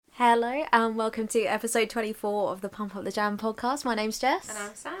Hello and welcome to episode 24 of the Pump Up the Jam podcast. My name's Jess. And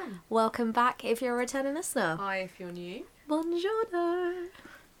I'm Sam. Welcome back if you're a returning listener. Hi if you're new. Buongiorno.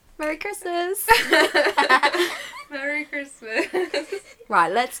 Merry Christmas. Merry Christmas.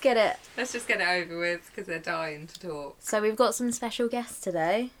 Right, let's get it. Let's just get it over with because they're dying to talk. So we've got some special guests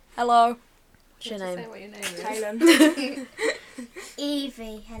today. Hello. What's your name? Say what your name is. Taylor.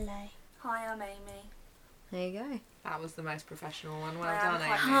 Evie, hello. Hi, I'm Amy. There you go. That was the most professional one. Well I am done,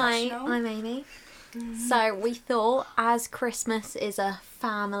 quite Amy. Hi, Professional. I'm Amy. So we thought as Christmas is a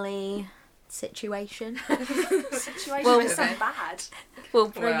family situation, Situation Well- is so bad. we'll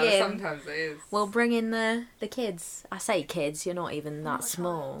bring Well, in sometimes it is. We'll bring in the kids. I say kids, you're not even that not a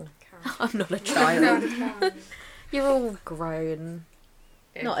small. child. I'm not a child. You're all grown.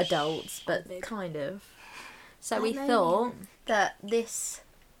 Not Ish. adults, but Big. kind of. So Oh, we no, thought that this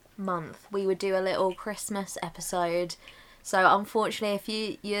month we would do a little Christmas episode. So unfortunately,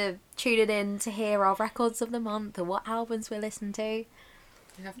 if you're tuning in to hear our records of the month or what albums we're listening to,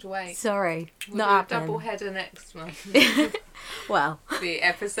 You have to wait. sorry, We'll not do a happening. double header next month. Well, The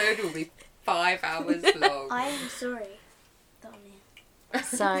episode will be 5 hours long. I am sorry. Donnie.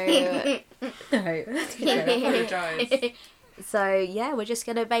 so no. I apologise. So yeah, we're just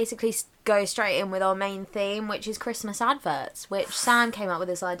gonna basically go straight in with our main theme, which is Christmas adverts. Which Sam came up with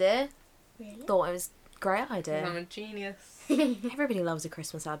this idea. Really? Thought it was a great I'm idea. a genius. Everybody loves a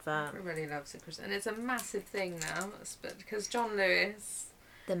Christmas advert. Everybody loves it, and it's a massive thing now. Because John Lewis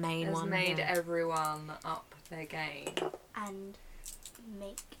The main has one. made yeah. everyone up their game. And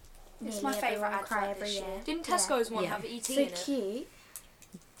make It's nearly my favourite everyone cry advert every this year. year. Didn't Yeah. Tesco's one Yeah. have ET So in it? cute.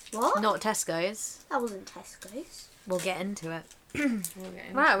 What? Not Tesco's. That wasn't Tesco's. We'll get into it. We'll get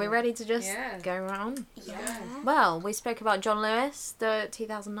into Right, are we it. ready to just Yeah. go right on? Yeah. Well, we spoke about John Lewis, the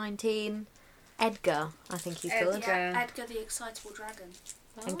 2019 Edgar, I think he's called. Edgar. Yeah, Edgar the Excitable Dragon.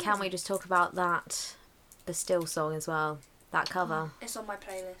 And can we just talk about that Bastille song as well? That cover. It's on my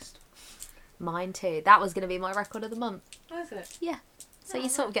playlist. Mine too. That was going to be my record of the month. What is it? So you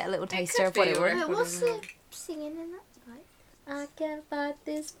sort of get a little taster could of what be it your was. record. Wait, what's the singing in that? Like, I can't fight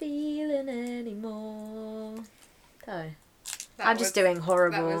this feeling anymore. Oh, That I'm just was- doing That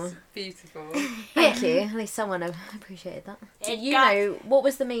horrible. was beautiful. Thank you. At least someone appreciated that. Do you know what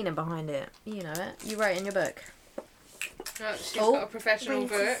was the meaning behind it? You know it. You wrote it in your book. Oh, she's Oh. got a professional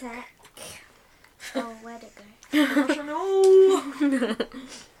wait a book. sec. Oh, where'd it go?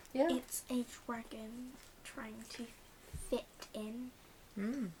 Yeah. It's a dragon trying to fit in.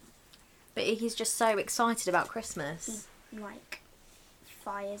 But he's just so excited about Christmas. Like,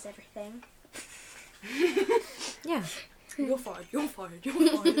 fires everything. Yeah. You're fired, you're fired,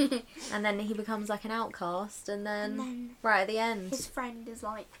 you're fired. And then he becomes like an outcast, and And then then right at the end, his friend is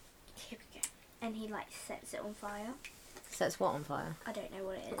like, here we go. And he like sets it on fire. sets what on fire? I don't know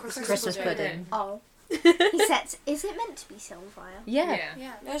what it is. Christmas pudding. Oh. He sets, is it meant to be set on fire? Yeah.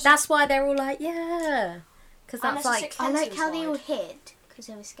 Yeah. Yeah, That's why they're all like, yeah. Because And that's there's a like, six- I like Fences how they all wide. hid because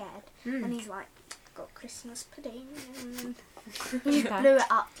they were scared. Mm. And he's like, got Christmas pudding. And Okay. blew it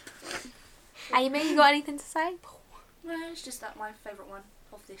up. Amy, you got anything to say? No, it's just that my favourite one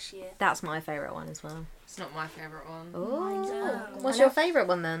of this year. That's my favourite one as well. It's not my favourite one. Mine's Oh, not. what's I your love- favourite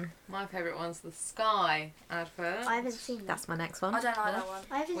one then? My favourite one's the Sky advert. I haven't seen that. That's my next one. I don't like that one.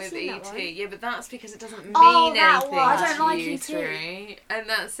 I haven't with seen ET. that one. Yeah, but that's because it doesn't mean Oh, that anything one. I don't to like you ET. three. And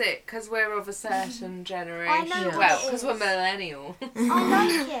that's it, because we're of a certain generation. know what Well, it because we're is. millennial. I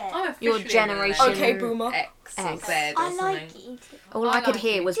like it. I'm Your officially generation- millennial. Okay, boomer. X or X. Z or I something. like it. All I, I could like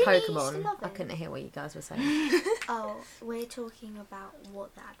hear it. was Didn't you used to Pokemon. love I it? couldn't hear what you guys were saying. Oh, we're talking about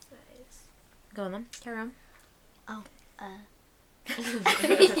what the advert is. Go on then, carry on. On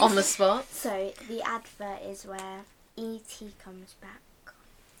On the spot. So the advert is where E.T. comes back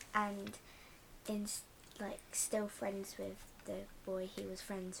and is like still friends with the boy he was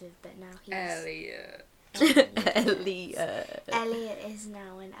friends with, but now he's Elliot. Elliot. Elliot is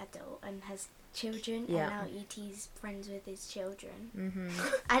now an adult and has children, Yeah. and now E.T.'s friends with his children, Mm-hmm.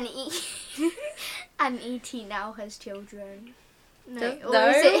 and and E.T. now has children. No, No. or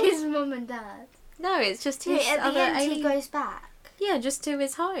is it his mum and dad? No, it's just No, his at the other end he alien- goes back. Yeah, just to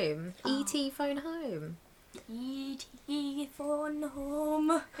his home. Oh. E.T. phone home. E.T. phone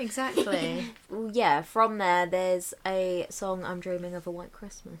home. Exactly. Well, yeah, from there, there's a song, I'm Dreaming of a White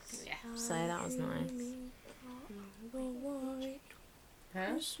Christmas. Yeah. So that was nice.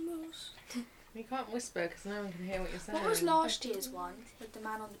 Huh? Christmas. You can't whisper because no one can hear what you're saying. What was last year's one with the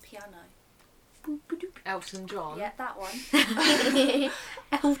man on the piano? Elton John. Yeah, that one.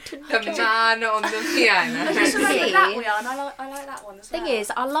 Elton The man on the I piano. just remember See? that one. I like that one as well. Thing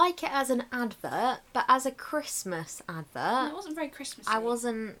is, I like it as an advert, but as a Christmas No, advert, it wasn't very Christmassy. I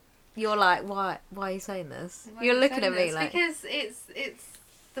wasn't You're like, why are you saying this? Why You're are you looking saying at me this? like... Because it's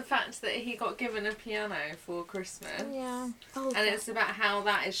the fact that he got given a piano for Christmas. Yeah. Oh, And it's about how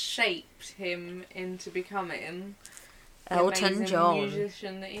that has shaped him into becoming the Elton amazing John.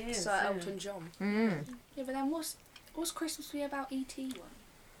 musician that he is. Sir yeah. Elton John. Mm. Yeah, but then what's Christmas be about E.T. one?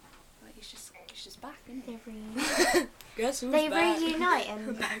 Like, he's just back, isn't he? Guess who's They back? reunite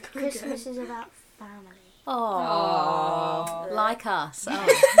and Back Christmas again. is about family. Oh, Aw. like us. Oh.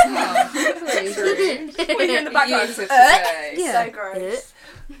 What are you in the background? Useless today. Yeah. So gross.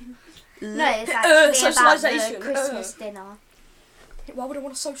 No, it's actually about the socialisation. Christmas dinner. Why would I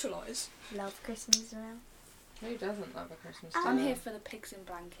want to socialise? Love Christmas dinner. Who doesn't love a Christmas I'm dinner? I'm here for the pigs in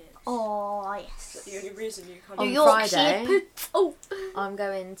blankets. Oh, Is yes. that the only reason you come On New in? Yorkshire Friday. poo- Oh. I'm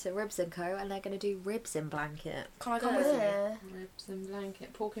going to Ribs & Co. and they're going to do ribs in blanket. Can I come with you? Ugh. Ribs and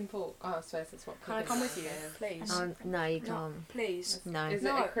blanket. Pork and pork. Oh, I suppose that's what Can I pig come is, with you, yeah. please? No, you No. can't. Please. No. Is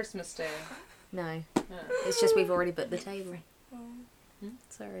No. it a Christmas do? No. No. It's just we've already booked the table. Oh,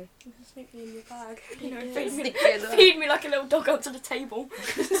 Sorry. sneak me in your bag. You You know, know, feed me, Sneak you in the bag. feed me like a little dog onto the table.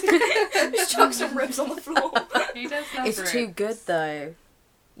 Just chuck some ribs on the floor. He does love It's too ribs. good though.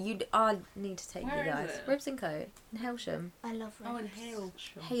 I need to take Where you is guys. it? Ribs & Co. in Hailsham. I love Oh, and ribs.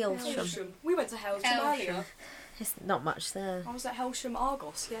 Hailsham. Hailsham. Hailsham. We went to Hailsham Hailsham. earlier. There's not much there. I was at Hailsham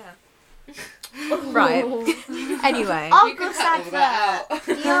Argos, yeah. Right. Anyway. You can Argos cut all that advert.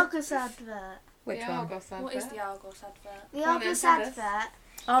 out. The Argos advert. Which The one? Argos What is advert. the Argos advert? The Go on then, Argos tell us. advert.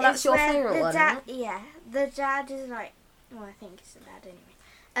 Oh, that's is your where favourite the one, dad, isn't it? Yeah, the dad is like, well, I think it's the dad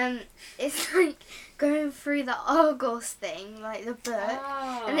anyway. It's like going through the Argos thing, like the book,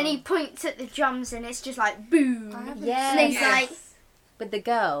 Oh. and then he points at the drums, and it's just like boom. I haven't Yeah. And he's Yes. like, With the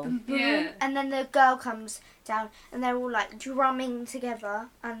girl. boom, Yeah. and then the girl comes down, and they're all like drumming together,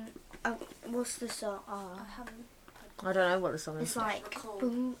 and what's the song? I Oh, haven't I don't know what the song it's is. like recall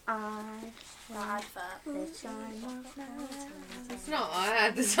boom, that advert. the time of night. It's not. I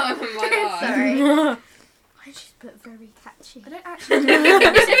had the time of my life. Sorry. I just put very catchy. I don't actually know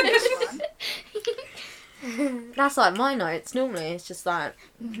this one. That's like my notes. Normally it's just like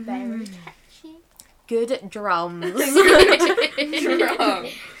Very catchy. good drums. Wrong.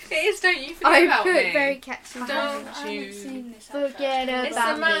 It is. Don't you forget I about put me. very catchy. Don't I you haven't seen this advert. Forget It's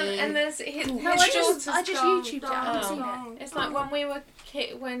about the man me. and there's his, No, his I just daughter's YouTubed it. I Oh. haven't seen it. It's like when we were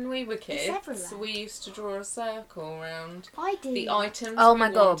kids, everywhere. we used to draw a circle around I do. the items Oh we my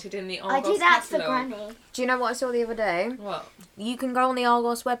God. wanted in the I Argos do that for catalogue. Granny. Do you know what I saw the other day? What? You can go on the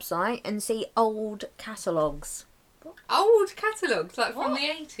Argos website and see old catalogues. Old catalogues, like from What? the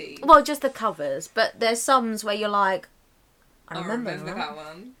 80s. Well, just the covers, but there's some where you're like, I remember that. that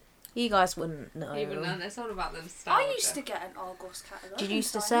one. You guys wouldn't know. Even then, it's all about the nostalgia. I used to get an Argos catalogue. Did you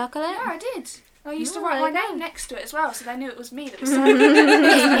used to and sign it. circle it? Yeah, I did. I used to No, write I my don't. name next to it as well, so they knew it was me that was signing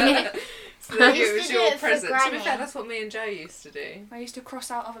it. So that I used it was to do your it for present. To be Granny. fair, that's what me and Joe used to do. I used to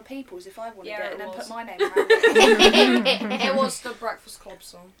cross out other people's if I wanted Yeah, it, it and then was. put my name around it. It was the Breakfast Club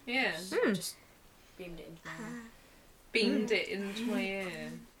song. Yeah. Hmm. Just beamed it into my head. Beamed it into my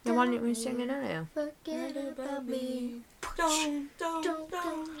ear. The one that we were singing earlier. Forget about me. Don't,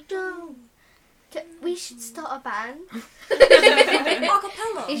 Don't. We should start a band.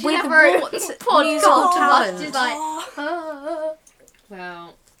 Acapella. It's With never what musical musical talent? Just like, oh.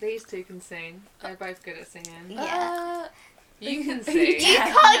 Well, these two can sing. They're both good at singing. Yeah. You can sing. You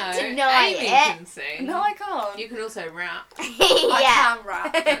can't deny Amy it. can sing. No, I can't. You can also rap. Yeah. I can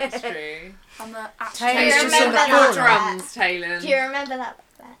rap. That's true. I'm the actual. Taylor's Do you just remember in the that? corner. Drums, Taylor. Do you remember that?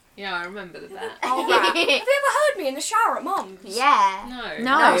 Yeah, I remember that. I'll rap. Have you ever heard me in the shower at Mum's? Yeah. No.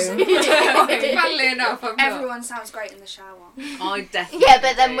 No. Funnily enough, I'm not. Everyone sounds great in the shower. I definitely Yeah,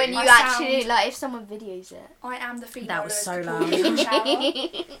 but then do. when you My actually, sound- like, if someone videos it. I am the female. That was Lewis so Capaldi loud. in the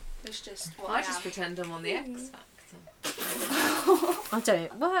shower. It's just what I, I just am. pretend I'm on the X Factor. I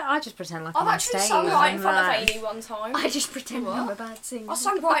don't. Well, I just pretend like I've I'm on actually stage. sung right in and front of like- Amy one time. I just pretend What? I'm a bad singer. I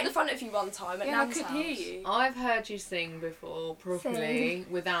sang right in front of you one time at Yeah, I Nan's could house. hear you. I've heard you sing before properly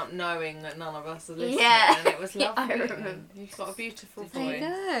without knowing that none of us are listening, Yeah. and it was Yeah, I lovely. remember. You've got a beautiful There you voice.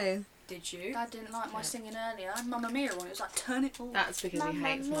 go. Did you? Dad didn't like my singing earlier. I had Mamma Mia on. It was like, turn it off. That's because he Mamma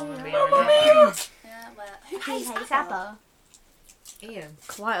hates Mia. Mamma Mia. Mamma and Mia! Yeah, well, Who hates ABBA? Ian.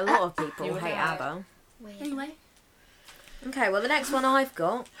 Quite a lot of people You would hate have. ABBA. Weird. anyway. Okay, well the next one I've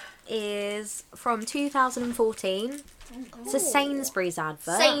got is from 2014. It's a Sainsbury's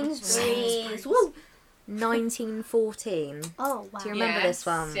advert. Sainsbury's. Woo. 1914. Oh, wow. Do you remember this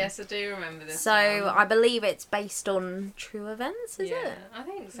one? Yes, I do remember this So one. I believe it's based on true events, is yeah, it? I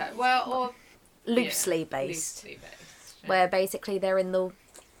think so. Well, or Loosely yeah, based. Loosely based. Where basically they're in the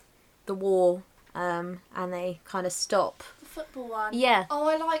war, and they kind of stop football one. Yeah. Oh,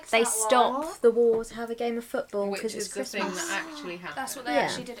 I liked They that stop one. the war to have a game of football Which because is it's the thing Christmas. that actually happened. That's what they Yeah.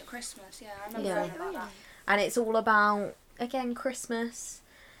 actually did at Christmas. Yeah, I remember Yeah. hearing about that. And it's all about, again, Christmas.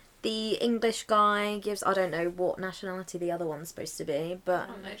 The English guy gives, I don't know what nationality the other one's supposed to be, but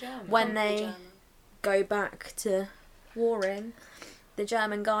Oh, no, German. when Probably they German. go back to warring, the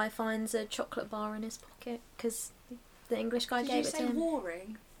German guy finds a chocolate bar in his pocket because the English guy Did gave you it say to him.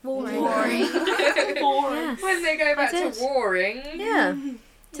 warring? Warring. When they go back did. to warring. Yeah. To Yeah,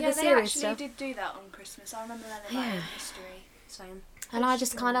 the they serious actually stuff. did do that on Christmas. I remember learning about it in Yeah. history. Same. And I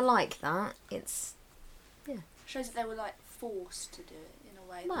just kind of like that. It's Shows that they were like forced to do it in a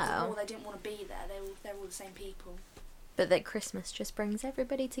way. Well. Or they didn't want to be there. They're all the same people. but that Christmas just brings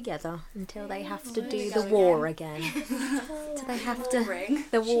everybody together until they have to There do we the go war again. So they have to Warring.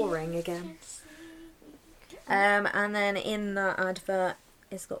 the warring again. And then in that advert,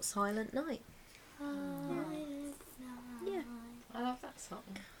 it's got Silent Night. Yeah. I love that song.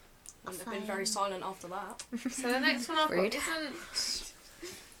 Wouldn't have been very silent after that. So the next one I've got Rude. isn't.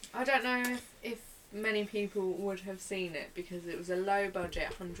 I don't know if many people would have seen it because it was a low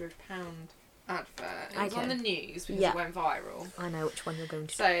budget £100 advert. It was on Okay. the news because Yeah. it went viral. I know which one you're going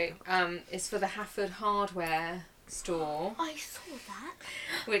to. So it's for the Hafford Hardware store, I saw that.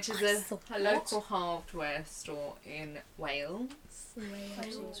 which is I saw a local hardware store in Wales.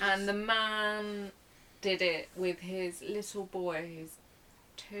 And the man did it with his little boy, who's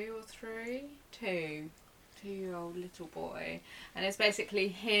 2 or 3? 2-year-old little boy. And it's basically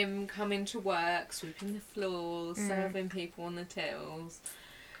him coming to work, sweeping the floors, serving people on the tills.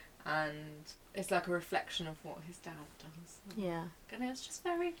 And it's like a reflection of what his dad does. Yeah. And it's just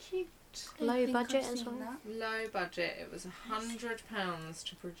very cute. Low think budget I've as seen well. that. Low budget. It was £100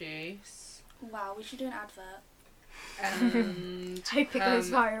 to produce. Wow, we should do an advert. And Hope it goes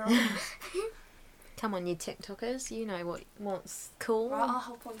viral. Come on, you TikTokers. You know what's cool. Right, I'll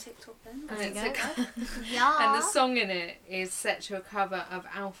hop on TikTok then. and, There it's you go. Yeah. and the song in it is set to a cover of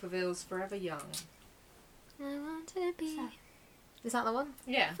Alphaville's Forever Young. I want to be. Is that the one?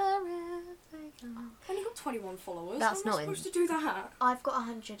 Yeah. Forever young. I've only got 21 followers. That's How am not I in- supposed to do that? I've got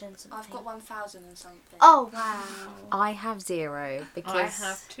 100 and something. I've got 1,000 and something. Oh wow. I have 0 because. I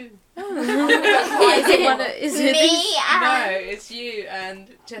have 2. Is it one? Is it Me No, it's you and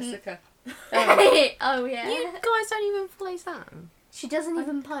Jessica. oh yeah. You guys don't even follow Sam. She doesn't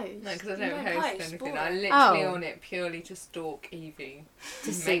even post. No, because I You don't don't post post, anything. boring. I'm literally Oh. on it purely to stalk Evie.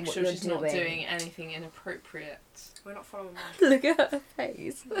 To see Make what sure you're she's not doing anything inappropriate. We're not following mine. Look at her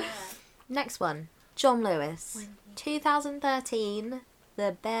face. Yeah. Next one, John Lewis, 2013,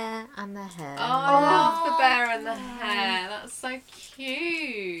 The Bear and the Hare. Oh, I love the bear and the hare. That's so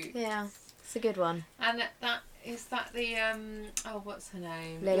cute. Yeah, it's a good one. And that is that the what's her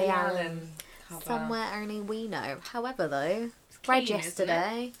name? Lily Allen. cover. Somewhere only we know. However, though, It's read Keen, isn't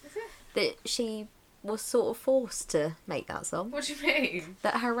yesterday it? Is it? that she was sort of forced to make that song. What do you mean?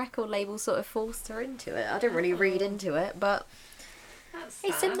 That her record label sort of forced her into it. I didn't really read into it, but That's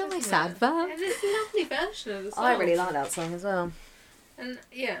it's sad, a nice isn't it? advert. And it's a lovely version of the song. I really like that song as well. And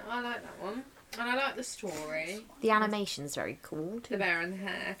yeah, I like that one. And I like the story, The animation's very cool The too. Bear and the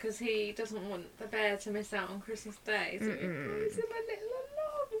Hare, because he doesn't want the bear to miss out on Christmas Day. So he Mm-mm. brings him a little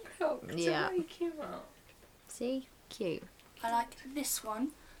alarm clock Yeah. to wake him up. See? Cute. I like this one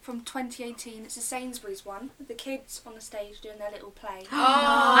from 2018. It's a Sainsbury's one with the kids on the stage doing their little play.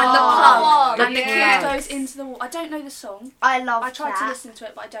 Oh, And the plug. the And the yes. kid goes into the wall. I don't know the song. I love I tried to that. listen to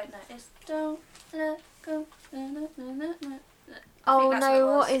it, but I don't know. It's Don't Let Go. Na, na, na, na, na. Oh that's no, what it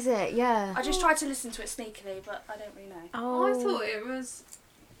what was. is it? Yeah. I just tried to listen to it sneakily, but I don't really know. Oh, I thought it was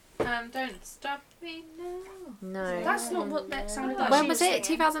Don't Stop Me Now. no. That's not what that sounded like. When she was it?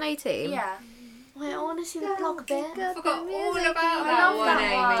 singing. 2018? Yeah. Wait, I want to see the clock bit. I forgot all about I that love one, that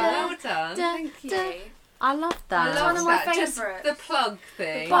Amy. one. Well done. Thank you. I love that. I It's love one of my that. Just favourites. the plug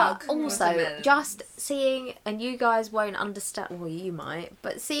thing. plug. But was also, immense. just seeing, and you guys won't understand, well, you might,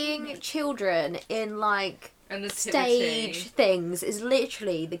 but seeing children in like and the stage things is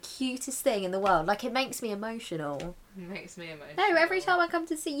literally the cutest thing in the world. Like, it makes me emotional. makes me emotional. No, every time I come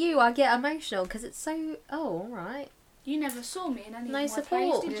to see you, I get emotional because it's so. Oh, alright. You never saw me in any No of my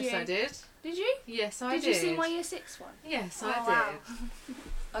support. plays, did Yes, you? I did. Did you? Yes, I Did did. you see my year 6 one? Yes, Oh, I wow. did.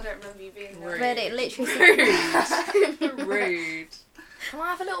 I don't remember you being there. Rude. But it literally. Rude. Can I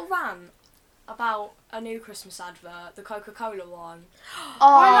have a little rant about a new Christmas advert, the Coca-Cola one?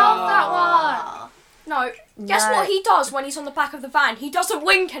 I love that one. No, guess No. what he does when he's on the back of the van? He doesn't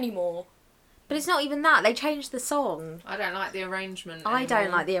wink anymore. But it's not even that. They changed the song. I don't like the arrangement. I don't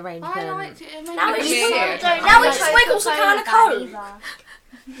anymore. like the arrangement. I liked it. It made Now me it's Yeah, swiggles. yeah. Don't Now have he the swiggles a can of Coca-Cola Coke.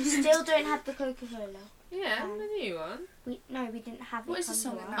 either. You still don't have the Coca-Cola. Yeah, the new one. We didn't have it. What is the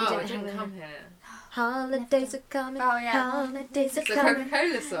come song to in us. that? Oh, didn't it didn't have come it. here. Holidays are coming. Oh, yeah. Holidays are It's the coming.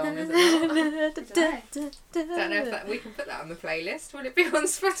 Coca-Cola song, is it not? Don't know if we can put that on the playlist. Will it be on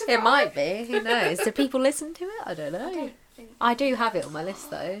Spotify? It might be. Who knows? Do people listen to it? I don't know. I don't think. I do have it on my list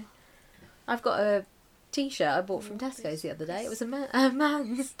though. I've got a T-shirt I bought from Tesco's the other day. It was a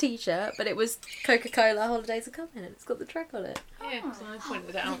man's T-shirt, but it was Coca-Cola Holidays Are Coming, and it's got the track on it. Yeah, because I pointed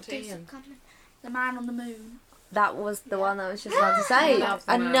it out to Holidays are Ian. coming. The Man on the Moon. That was the one I was just about to I say. love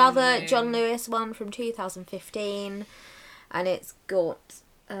the Man on Another the John Moon. Lewis one from 2015, and it's got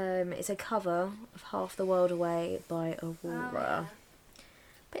it's a cover of Half the World Away by Aurora.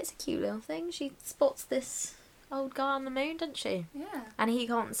 But it's a cute little thing. She spots this old guy on the moon, doesn't she? Yeah. And he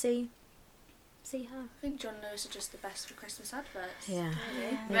can't see her. I think John Lewis are just the best for Christmas adverts. Yeah.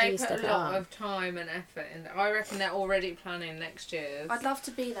 Really. They do put step a it lot up. of time and effort in. I reckon they're already planning next year's. I'd love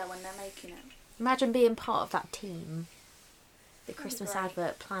to be there when they're making it. Imagine being part of that team. The That'd be Christmas great.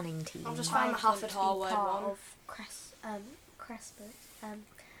 advert planning team. I've just I found the want to Hafford be Harwood part one. of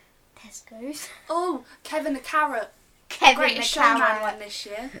Tesco's. Oh, Kevin the Carrot. Kevin Greatest the Showman Carrot. won this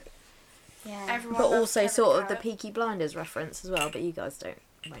year. Yeah. Everyone But loves also Kevin sort the of the Carrot. Peaky Blinders reference as well, but you guys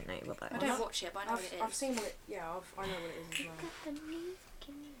won't know what that I is. don't watch it, but I know what it is. I've seen what it. Yeah, I know what it is as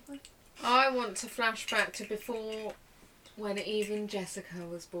well. I want to flash back to before when even Jessica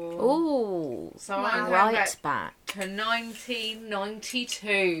was born. Ooh, So I'm going right back back. to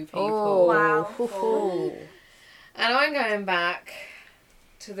 1992, people. Oh, Wow. Hoo-hoo. And I'm going back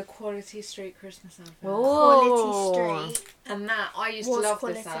to the Quality Street Christmas advert. Oh. Quality Street. And that, I used to Was love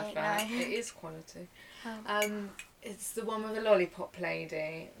this quality, advert. no. It is quality. Oh. It's the one with the lollipop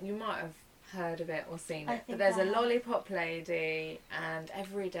lady. You might have heard of it or seen I it. But think there's I a have. lollipop lady, and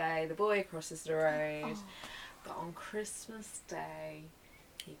every day the boy crosses the road. Oh. But on Christmas Day,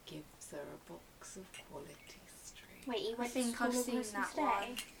 he gives her a box of Quality Street. Wait, you I went think to I've school on seen Christmas that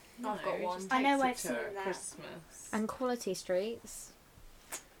Day? one. I've got he one. just I know takes it I've to seen her at that. Christmas. And Quality Streets.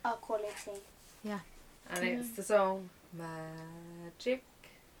 Oh, quality. And it's the song Magic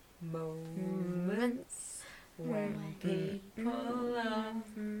Moments when people are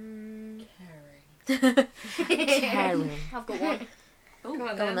Mm. caring. Karen. I've got one. Go on Go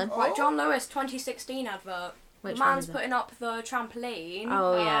on then. then. Right, John Lewis 2016 advert. Which the one man's is it? putting up the trampoline.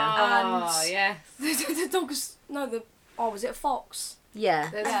 Oh yeah. Oh, And- yes. the dog's was it a fox? Yeah.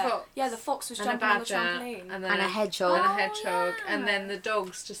 There's Yeah. a fox. Yeah, the fox was and a jumping on the badger. trampoline. And, then And a hedgehog. And a Oh, hedgehog. yeah. And then the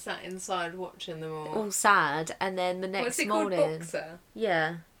dog's just sat inside watching them all. All sad, and then the What's next he morning. called, Boxer?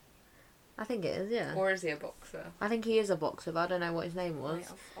 Yeah. I think it is, yeah. Or is he a boxer? I think he is a boxer, but I don't know what his name was. Wait,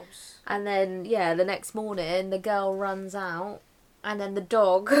 I was... And then, yeah, the next morning, the girl runs out, and then the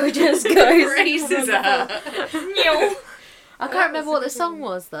dog just goes. Raises her. I can't remember what the song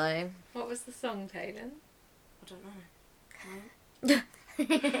was, though. What was the song, Taylor? I don't know.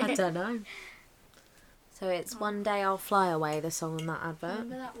 I don't know. So it's One Day I'll Fly Away, the song on that advert.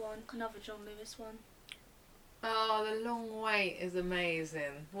 Remember that one? Another John Lewis one. Oh, The Long Wait is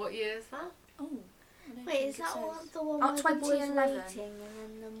amazing. What year is that? Oh. I don't Wait, think is it that says. one, the one Oh, where the boy's 2011. waiting and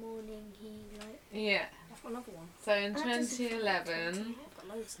then in the morning he like... Yeah. I've got another one. So in That doesn't feel like 2011, I've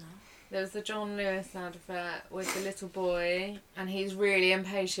got loads now. there was the John Lewis advert with the little boy, and he's really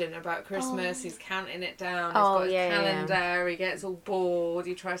impatient about Christmas. Oh. He's counting it down. He's Oh, got his yeah, yeah, yeah. calendar. He gets all bored.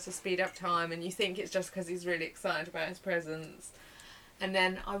 He tries to speed up time, and you think it's just because he's really excited about his presents. And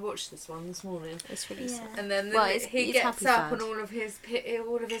then I watched this one this morning. It's really Yeah. sad. And then Well, it's he happy gets up sad. and all of his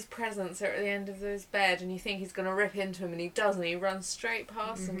presents are at the end of his bed, and you think he's going to rip into him, and he doesn't. He runs straight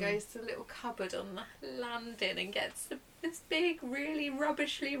past and goes to the little cupboard on the landing and gets this big, really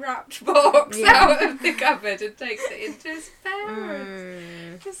rubbishly wrapped box Yeah. out of the cupboard and takes it into his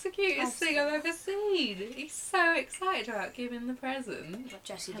parents. Mm. It's the cutest thing I've ever seen. He's so excited about giving the present. Let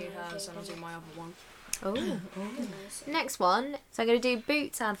Jessie do hers and I'll do my other one. Oh. Next one. So I'm going to do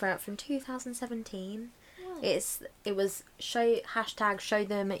Boots advert from 2017. It was show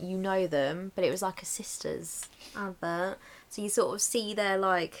them you know them, but it was like a sisters advert. So you sort of see their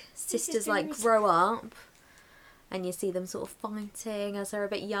like sisters like grow up, and you see them sort of fighting as they're a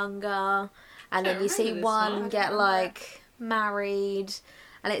bit younger, and then Don't you see remember this one one. I get don't like married,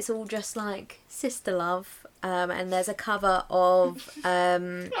 and it's all just like sister love. And there's a cover of Like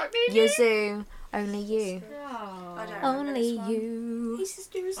me and you. Yazoo, Only You. Oh. I don't remember Only this one. you. Hey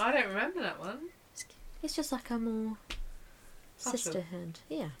sisters. I don't remember that one. It's just like a more Subtle. sisterhood.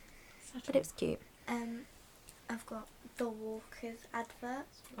 Yeah, but it was cute. I've got the Walkers advert.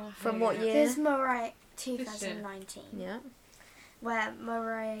 Oh, From yeah. what year? There's Mariah 2019, Yeah. where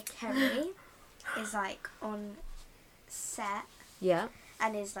Mariah Carey is like on set, Yeah.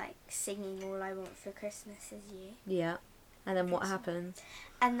 and is like singing "All I Want for Christmas Is You." Yeah. And then what happens?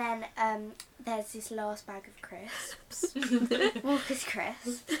 And then there's this last bag of crisps, Walker's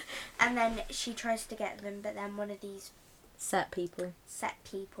crisps, and then she tries to get them, but then one of these Set people.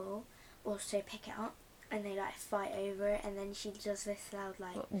 people also pick it up, and they like fight over it, and then she does this loud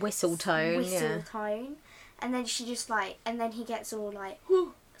like Whistle tone, tone, and then she just like, and then he gets all like,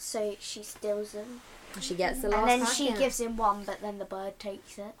 so she steals them. She gets the last And then packet. she gives him one, but then the bird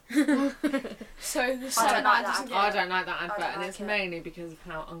takes it. So the I don't like that. doesn't get I don't like that I advert, don't and like it's it. mainly because of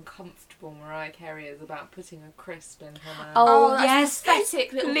how uncomfortable Mariah Carey is about putting a crisp in her mouth. Oh, that's yes.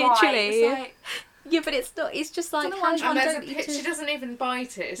 pathetic little Literally. bite. It's like, Yeah, but it's not. It's just like Don't know why I'm how And you there's a don't eat picture, she it. doesn't even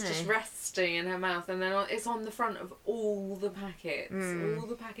bite it, it's just No. resting in her mouth, and then it's on the front of all the packets. Mm. All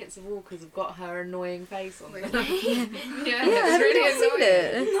the packets of Walkers have got her annoying face on them. Really? yeah, Yeah, it's have you really not seen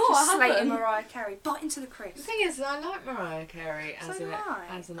annoying. it? no, Just I slating haven't. Mariah Carey. Bite into the The crisp. thing is, I like Mariah Carey So do I.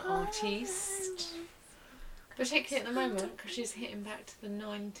 as an artiste, particularly at the moment because she's hitting back to the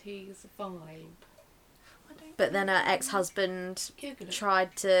 90s vibe. But then her ex-husband Google it.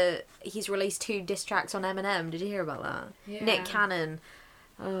 tried to. He's released 2 diss tracks on Eminem. Did you hear about that? Yeah. Nick Cannon.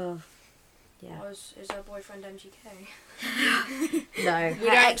 Oh, yeah. Is her boyfriend MGK? No, We her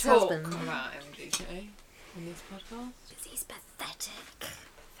don't ex-husband. talk about MGK on this podcast. He's pathetic.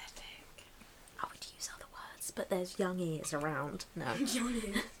 I would use other words, but there's young ears around. No.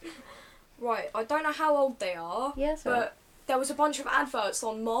 Right, I don't know how old they are, Yes. but there was a bunch of adverts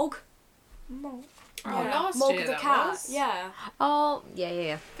on Mog. Oh, Yeah. last Mog year the that cat. was. Yeah. Oh,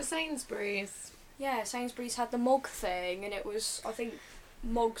 yeah. For Sainsbury's. Yeah, Sainsbury's had the Mog thing, and it was, I think,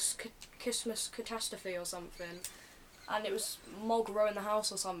 Mog's Christmas catastrophe or something. And it was Mog ruined the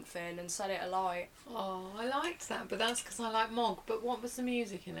house or something and set it alight. Oh, I liked that, but that's because I like Mog. But what was the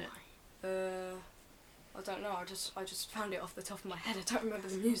music in it? I don't know. I just found it off the top of my head. I don't remember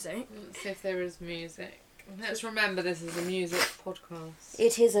the music. Let's see if there is music. Let's remember this is a music podcast.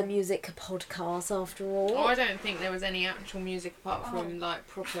 It is a music podcast after all. Oh, I don't think there was any actual music apart from like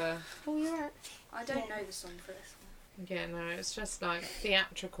proper. Oh, you're right. I don't know the song for this one. Yeah, no, it's just like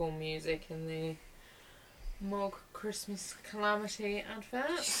theatrical music in the Mog Christmas Calamity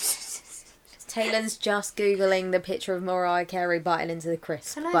advert. Taylor's just Googling the picture of Mariah Carey biting into the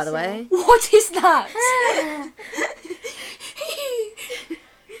crisp, Can I by the see? way. What is that?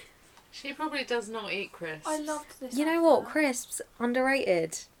 She probably does not eat crisps. I loved this. You know what? advert. Crisps,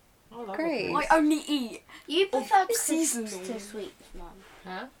 underrated. I love Great. a I crisp. only eat. You prefer crisps seasonal. to sweets, Mum.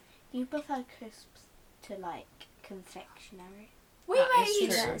 Huh? You prefer crisps to like confectionery. We That made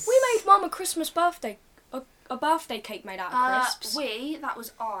is true. we made Mum a Christmas birthday a birthday cake made out of crisps. That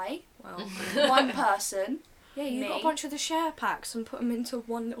was I. Well, One person. yeah, you got Me. a bunch of the share packs and put them into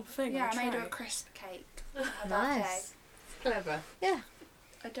one little thing. Yeah, on I made her tray. a crisp cake. for her birthday. Nice. Clever.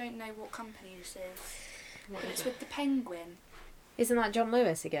 I don't know what company this is. What But is it's it? with the penguin. Isn't that John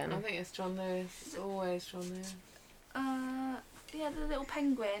Lewis I again? think it's John Lewis. It's always John Lewis. Yeah, the little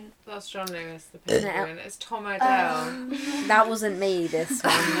penguin. That's John Lewis, the penguin. It's Tom O'Dell. That wasn't me, this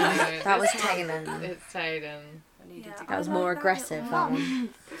one. No, That was this one- Taylor. It's Taylor. I needed Yeah. to That was I more like that aggressive, little that one. one.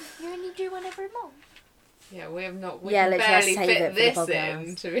 You only do one every month. Yeah, we have not. We Yeah, can literally, barely save fit it for the this podcast.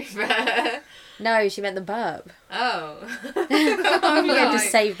 in. To be fair. No, she meant the burp. Oh. I'm going to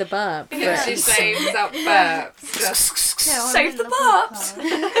save the burp. Yeah, but- she saves up burps. Just No, I Save meant the burps.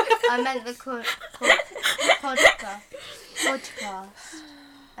 podcast. I meant the podcast. Podcast.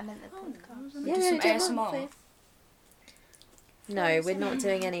 I meant the podcast. Yeah, do some do it, ASMR. please. No, we're not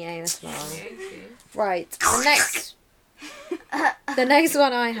doing any ASMR. Right, the next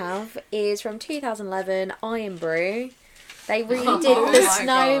one I have is from 2011, Iron Brew. They redid Oh the my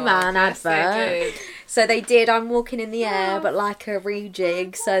Snowman God, yes, they advert. did. So they did I'm Walking in the Air, but like a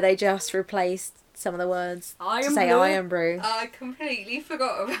rejig, so they just replaced some of the words to Iron say Brew. Iron Brew. I completely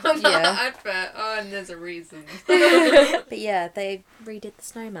forgot about Yeah. that advert. Oh, and there's a reason. But yeah, they redid the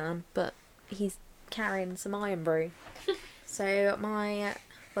Snowman, but he's carrying some Iron Brew. So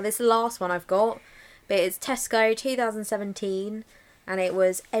this is the last one I've got, but it's Tesco 2017, and it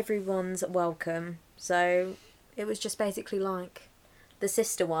was Everyone's Welcome. So it was just basically like the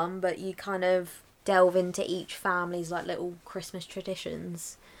sister one, but you kind of delve into each family's like little Christmas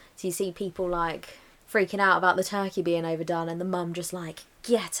traditions. So you see people like freaking out about the turkey being overdone, and the mum just like,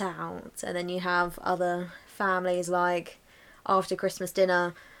 get out. And then you have other families like after Christmas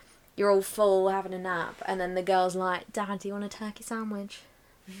dinner, you're all full having a nap, and then the girl's like, Dad, do you want a turkey sandwich?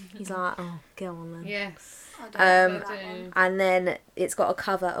 He's like, oh, go on then. Yes. I don't Um, know that one. And then it's got a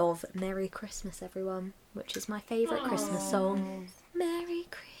cover of Merry Christmas, Everyone, which is my favourite Christmas song. Merry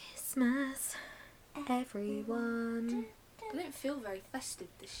Christmas, everyone. I don't feel very festive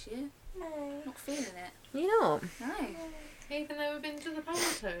this year. No. Not feeling it. You know. No. Even though we've been to the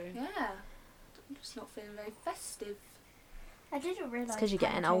party. Yeah. I'm just not feeling very festive. I didn't realise 'cause you're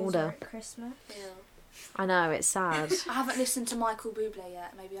getting Pantos older. were at Christmas. Ew. I know, it's sad. I haven't listened to Michael Bublé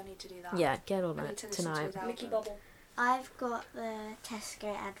yet. Maybe I need to do that. Yeah, get on I need it to listen to tonight. his album. Mickey Bubble. I've got the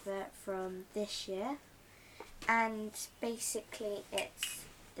Tesco advert from this year, and basically it's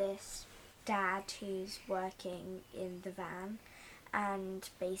this dad who's working in the van, and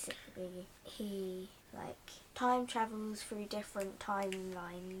basically he time travels through different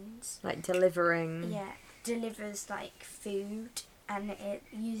timelines. Like delivering. Yeah, delivers food, and it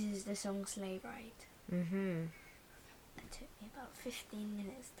uses the song Sleigh Ride. Mm-hmm. It took me about 15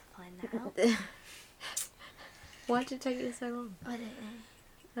 minutes to find that out. Why did it take you so long? I don't know.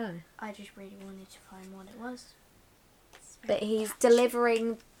 Oh. I just really wanted to find what it was. It's But very he's catchy.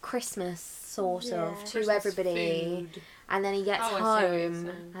 delivering Christmas, sort Yeah. of, to Christmas everybody. food. And then he gets Oh, I see what you're home,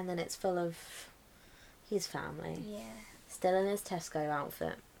 saying. and then it's full of his family. Yeah. Still in his Tesco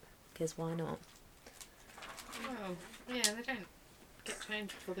outfit. Because why not? Oh, yeah, they don't get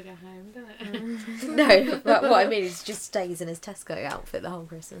changed before they go home, do they? No, but what I mean is just stays in his Tesco outfit the whole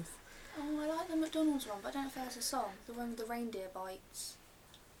Christmas. Oh, I like the McDonald's one, but I don't know if that's a song. The one with the reindeer bites.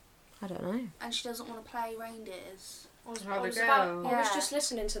 I don't know. And she doesn't want to play reindeers. Oh, the I was girl. I was Yeah. just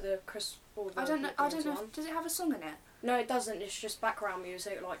listening to the Chris. Or the I don't know. McDonald's Does one. it have a song in it? No, it doesn't. It's just background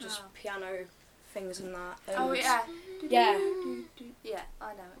music, like just Oh. piano things and that. Oh yeah. Yeah. Yeah,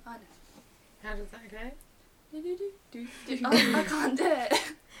 I know. I know. How does that go? I can't do it.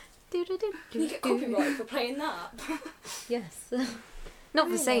 Can you get copyrighted for playing that? Yes. Not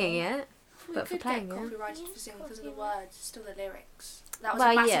for Really? singing it. We But for could playing get it. copyrighted for singing because of the words, still the lyrics. That was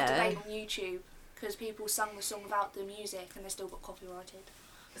Well, a massive yeah. debate on YouTube because people sung the song without the music and they still got copyrighted.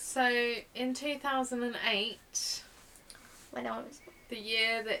 So, in 2008, When I was the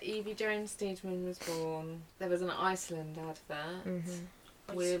year that Evie Jones Steedman was born, there was an Iceland advert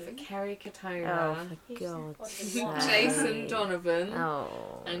Mm-hmm. with Iceland? Kerry Oh, Katona, for God's What sake. did you want? Jason Donovan,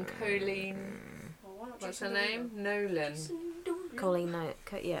 Oh. and Colleen. Well, why not What's Jason her name? Derulo? Nolan. Colleen, no.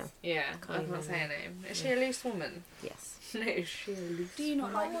 Yeah. Yeah, I Colleen can't say her Nolan. name. Is she a loose woman? Yes. No, is she a loose Do you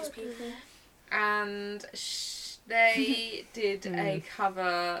not like these people? And they did a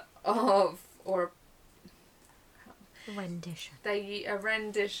cover of, or Rendition. a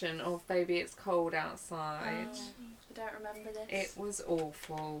rendition of "Baby It's Cold Outside." I don't remember this. It was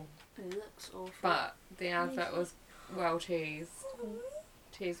awful, It looks awful. but the advert was well cheesed.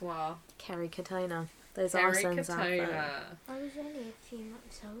 Cheeseoir. Kerry Katona. Those Kerry Iceland's advert. Katona. I was only a few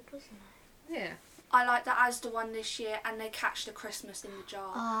months old, wasn't I? Yeah. I like the Asda one this year, and they catch the Christmas in the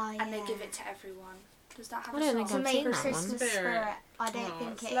jar, Oh, and they give it to everyone. Does that have I a don't song? think I've seen Tomato that one. Christmas Spirit. Spirit. I don't Oh,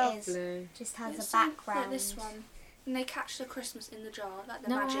 think it's it is. lovely. Just has It's a background. like this one. And they catch the Christmas in the jar, like the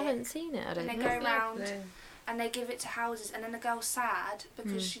No, magic. I haven't seen it. I don't And think. they go round Lovely. and they give it to houses, and then the girl's sad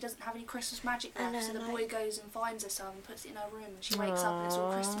because she doesn't have any Christmas magic I left, know, so the like- boy goes and finds her some and puts it in her room, and she wakes up and it's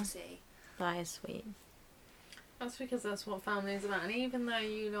all Aww. Christmassy. That is sweet. That's because that's what family is about. And even though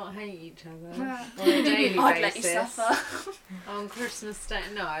you lot hate each other Yeah. on a daily I'd let you basis, suffer. on Christmas Day,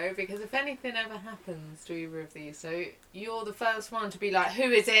 no, because if anything ever happens to either of these, so you're the first one to be like, who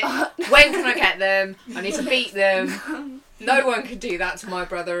is it? When can I get them? I need to beat them. No one can do that to my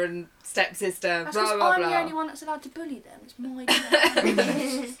brother and stepsister. That's Blah because blah I'm blah. the only one that's allowed to bully them. It's my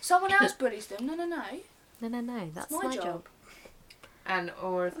job. Someone else bullies them. No. No. That's my my job. job. And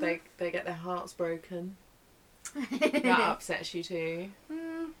or if they get their hearts broken, that upsets you too.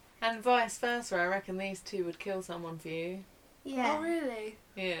 Mm. And vice versa. I reckon these two would kill someone for you. Yeah. Oh, really?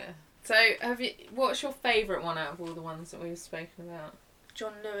 Yeah. So what's your favourite one out of all the ones that we've spoken about?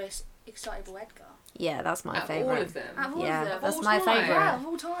 John Lewis, Excitable Edgar. Yeah, that's my Out of favourite. all of them. Out of all Yeah, of them. that's All my time. favourite. Yeah, of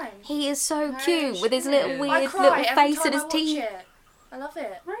all time. He is so Very cute with his little cute. I weird cry little every face time and his I watch teeth. it. I love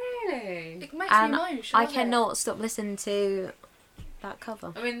it. Really? It makes And me emotional. I cannot stop listening to that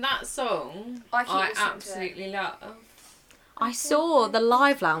cover. I mean, that song I keep I listening to it. absolutely love. I saw the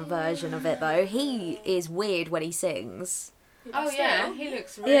live lounge version of it though. He is weird when he sings. Oh yeah, he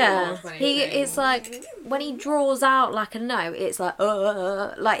looks really Yeah, odd when he sings. it's like when he draws out like a note, it's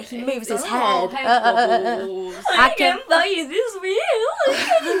like he moves his Oh, head. wobbles. I can buy you this wheel.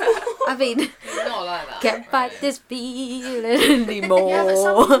 I mean, He's not like that. can't fight right? this feeling anymore. Yeah, but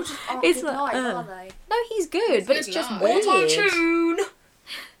some people just aren't It's good like, live, are they? No, he's good, but He's it's just good weird. live. Auto-tune.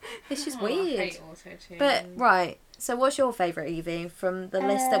 It's just Oh, I weird. hate auto-tune. But right, so what's your favourite, Evie, from the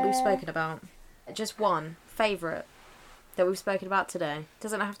list that we've Uh, spoken about? Just one favourite that we've spoken about today.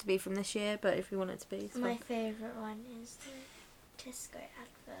 Doesn't have to be from this year, but if you want it to be, it's My fine. favourite one is the Tesco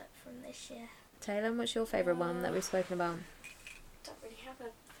advert from this year. Taylor, what's your favourite one that we've spoken about? Don't really have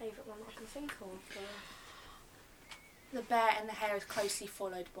a favourite one that I can think of. But... The Bear and the Hare is closely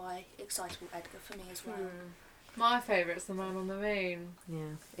followed by Excitable Edgar for me as well. My favourite's The Man on the Moon. Yeah.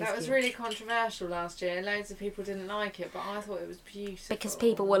 That was really controversial last year. Loads of people didn't like it, but I thought it was beautiful. Because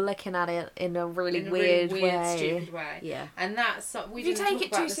people were looking at it in a really in a weird really weird, way. stupid way. Yeah. And that's we Did you didn't take talk it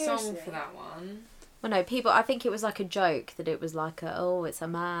about too the song seriously? for that one. Well, no, people. I think it was like a joke that it was like it's a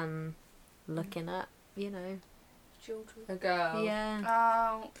man looking at, Children. A girl. Yeah.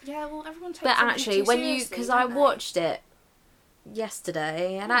 Oh, yeah, well, everyone takes But everything actually, too when you, seriously, because don't I they? watched it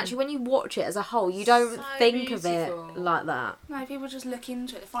yesterday, and actually when you watch it as a whole, you don't So think beautiful. of it like that. No, people just look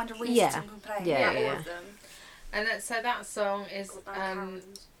into it, they find a reason Yeah. to complain. Yeah, all yeah. of them. And so that song is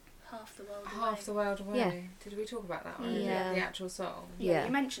Half the world away. Half the World Away. Yeah. Did we talk about that one? Yeah. The actual song. Yeah, Yeah.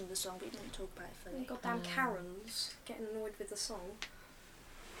 you mentioned the song, but you didn't talk about it fully. Goddamn Karens getting annoyed with the song.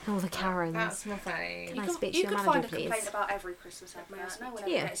 Oh, the Karens. That's my fave. Can I speak to you your could manager, find a please? complaint about every Christmas advert. No one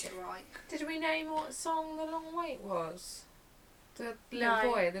ever Yeah. gets it right. Did we name what song The Long Wait was? The little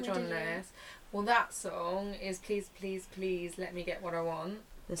No, boy, the we John didn't. Lewis. Well, that song is Please, Please, Please Let Me Get What I Want,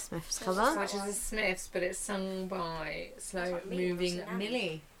 The Smiths So cover. which is the Smiths, but it's sung by slow like me, moving Rosanna.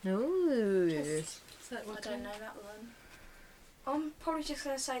 Millie. Ooh. So I don't know that one. I'm probably just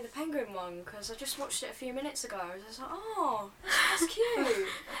going to say the Penguin one because I just watched it a few minutes ago. I was like, oh, that's cute.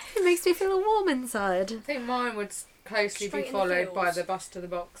 It makes me feel warm inside. I think mine would closely Straight be in the followed by feels. the Buster the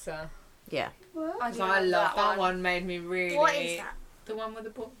Boxer. Yeah. I, Because I love that one. Made me really. What is that? The one with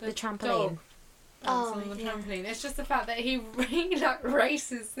The trampoline. dog Oh, dancing on the yeah. trampoline. It's just the fact that he really like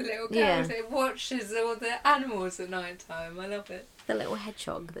races the little Yeah. cows. It watches all the animals at night time. I love it. The little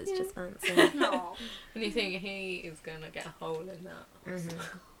hedgehog that's just dancing. No. And you think he is gonna get a hole in that.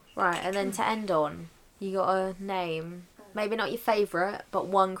 Right, and then to end on, you got a name. Maybe not your favourite, but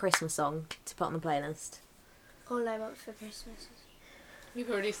one Christmas song to put on the playlist. All I Want for Christmas. You've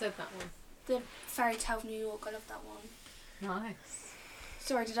already said that one. The Fairy Tale of New York, I love that one. Nice.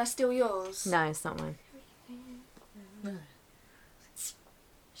 Sorry, did I steal yours? No, it's not mine. No.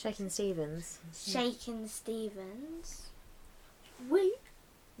 Shakin' Stevens. Shakin' Stevens. We.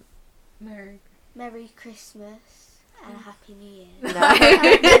 Merry Christmas and Happy New Year. No.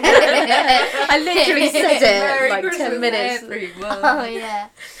 I literally said it Merry like Christmas, 10 minutes. everyone. Oh yeah.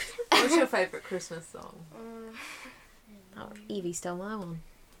 What's your favourite Christmas song? Oh, Evie stole my one.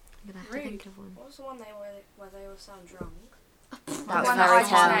 I'm gonna have to Rude. think of one. What was the one where they all sound drunk? That was one Fairy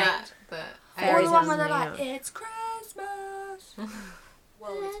that I Tale. just But Fairy Or the one Tale where they're New like, York. it's Christmas.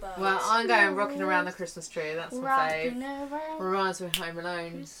 World's Birds. well, I'm going Rocking Around the Christmas Tree. That's my fave. Rocking around Reminds me of Home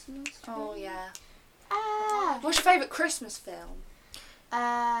Alone. Christmas Oh, tree. yeah. Ah. What's your favourite Christmas film?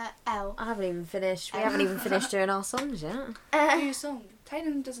 L. I haven't even finished. We haven't even finished doing our songs yet. Do your song.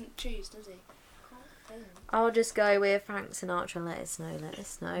 Taylor doesn't choose, does he? I'll just go with Frank Sinatra. Let it snow. Let it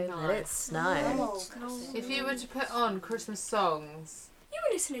snow. Let it Nice. snow. Oh, classic. If you were to put on Christmas songs, You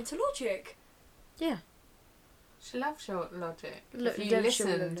were listening to Logic. Yeah. she loves your Logic. Look, if you don't show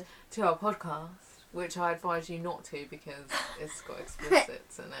listened them. to our podcast, which I advise you not to because it's got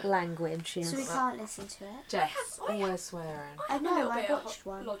explicits in it. Language, yes. So we can't listen to it. Jess, I have- always swearing. I have a know, little I bit of watched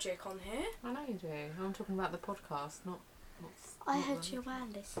one. Logic on here. I know you do. I'm talking about the podcast, not. I not heard one.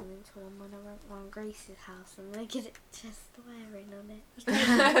 Joanne listening to one when I went round Grace's house and they get it just swearing on it.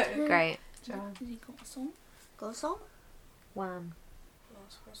 Great. Joanne. Has he got a song? Got a song? Wham.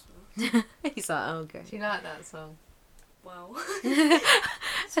 Last Christmas. He's like, oh, okay. Do you like that song? Well, I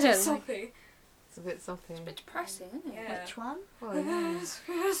don't know. soppy. It's a bit soppy. It's a bit depressing, isn't it? Yeah. Which one? Oh, yeah.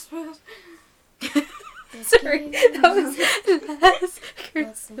 Christmas. Sorry, that was last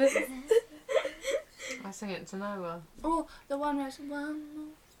Christmas. I sing it to Noah. Or the one where it's one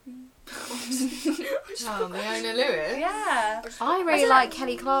Oh, Leona Lewis? Yeah. I really like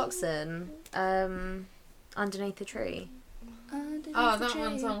Kelly Clarkson. Underneath the Tree. Oh, that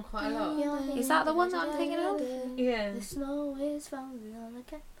one's on quite a lot. Is that the one that I'm thinking of? Yeah. The snow is falling on the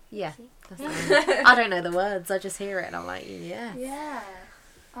cap. Yeah. That's the one. I don't know the words. I just hear it and I'm like, yeah. Yeah.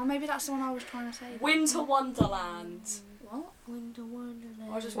 Oh, maybe that's the one I was trying to say. Winter Wonderland. What? Winter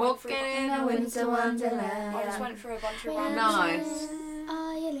Wonderland. I just went through. Walking in a a winter wonderland. I just Yeah. went through a bunch of When random. Nice.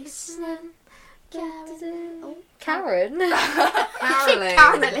 Are you listening? Karen. Oh, Karen? Caroling.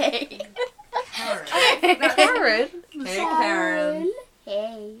 Caroling. Karen? Hey, Karen.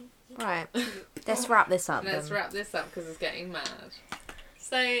 Hey. Right. Let's wrap this up Let's then. wrap this up because it's getting mad.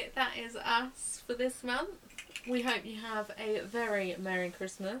 So that is us for this month. We hope you have a very Merry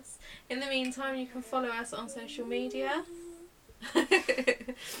Christmas. In the meantime, you can follow us on social media.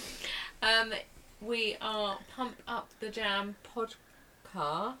 We are Pump Up the Jam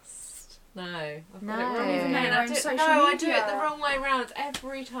podcast No, I've No. got it wrong. Even again. their I own do, social no, I do it the media. wrong way round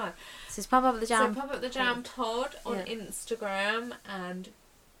every time. This is Pump Up the Jam. So Pump Up the Jam Pod on Yeah. Instagram and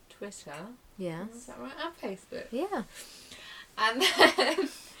Twitter. Yes. Is that right? And Facebook. Yeah. And then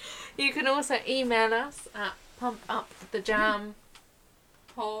you can also email us at pumpupthejampod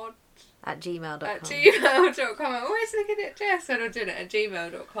At gmail.com. at gmail.com. I'm always looking at Jess when I'm doing it at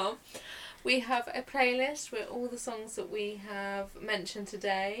gmail.com. We have a playlist where all the songs that we have mentioned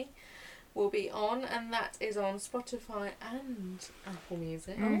today will be on, and that is on Spotify and Apple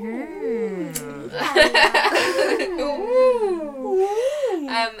Music. Mhm. Ooh.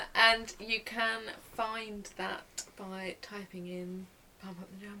 And you can find that by typing in Pump Up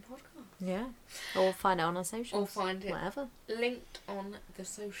the Jam Podcast. Yeah. Or find it on our socials. Or find it Whatever. linked on the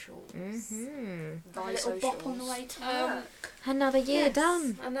socials. Mm-hmm. Have a little bop on the way to work. Another year Yes,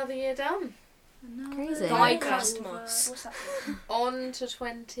 done. Another year done. Crazy. Bye, Well, Christmas. What's that? On to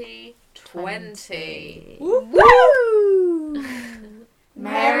 2020. Woo!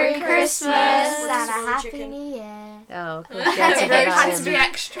 Merry Christmas and a Chicken. Happy New Year. Oh, God. Yeah, That's a very good had to be item.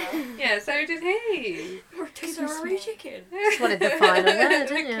 extra. Yeah, so did he. Rotisserie chicken. Just wanted the final word, The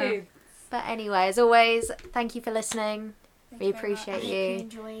didn't you? kids. But anyway, as always, thank you for listening. Thank We you very much. appreciate I hope you you.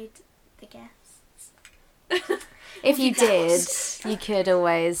 enjoyed the guests. If you did, you could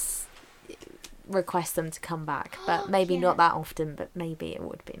always request them to come back. But maybe Yeah. not that often, but maybe it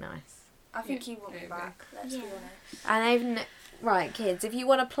would be nice. I think you will be maybe. back, let's be Yeah. honest. And even, right, kids, if you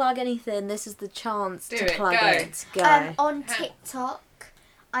want to plug anything, this is the chance Do to it, plug go. it. Go. On TikTok,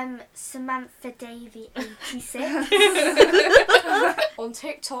 I'm Samantha Davy 86. On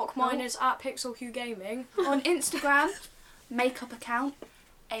TikTok, mine is at PixelQ Gaming. On Instagram, makeup account,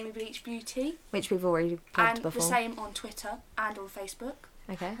 Amy Bleach Beauty, Which we've already plugged and before. the same on Twitter and on Facebook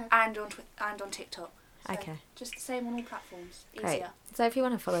Okay. and on TikTok. So Okay. just the same on all platforms. Great. Easier. So if you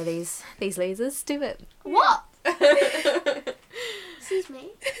want to follow these losers, do it. What? Excuse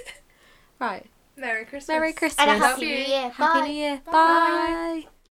me. Right. Merry Christmas. Merry Christmas. And a Love Happy you. New Year. Happy Bye. New Year. Bye. Bye.